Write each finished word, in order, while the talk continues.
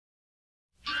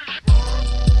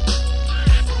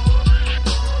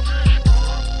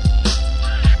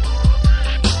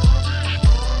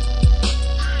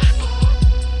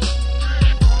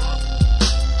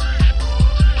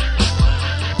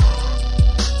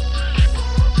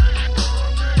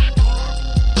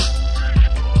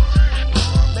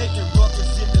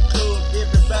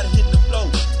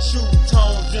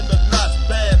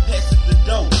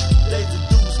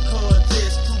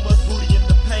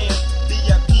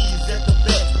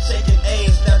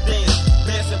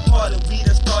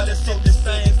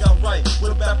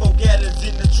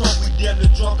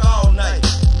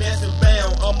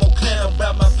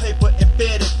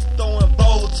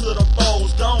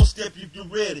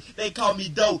Valley. They call me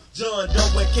Doe, John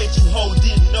Doe, in case you hoe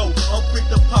didn't know. I'm quick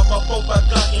to pop my 4-5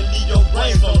 Glock and leave your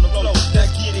brains on the floor. Now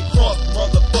get it crossed,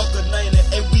 motherfucker,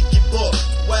 98 wicked buck.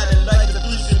 Wildin' like the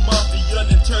 3 Mafia,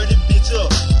 then turn this bitch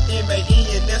up.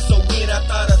 M-A-N, that's so weird, I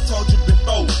thought I told you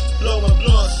before. Blowing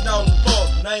blood, snouting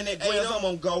fuck, 98 grams, I'm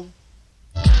on go.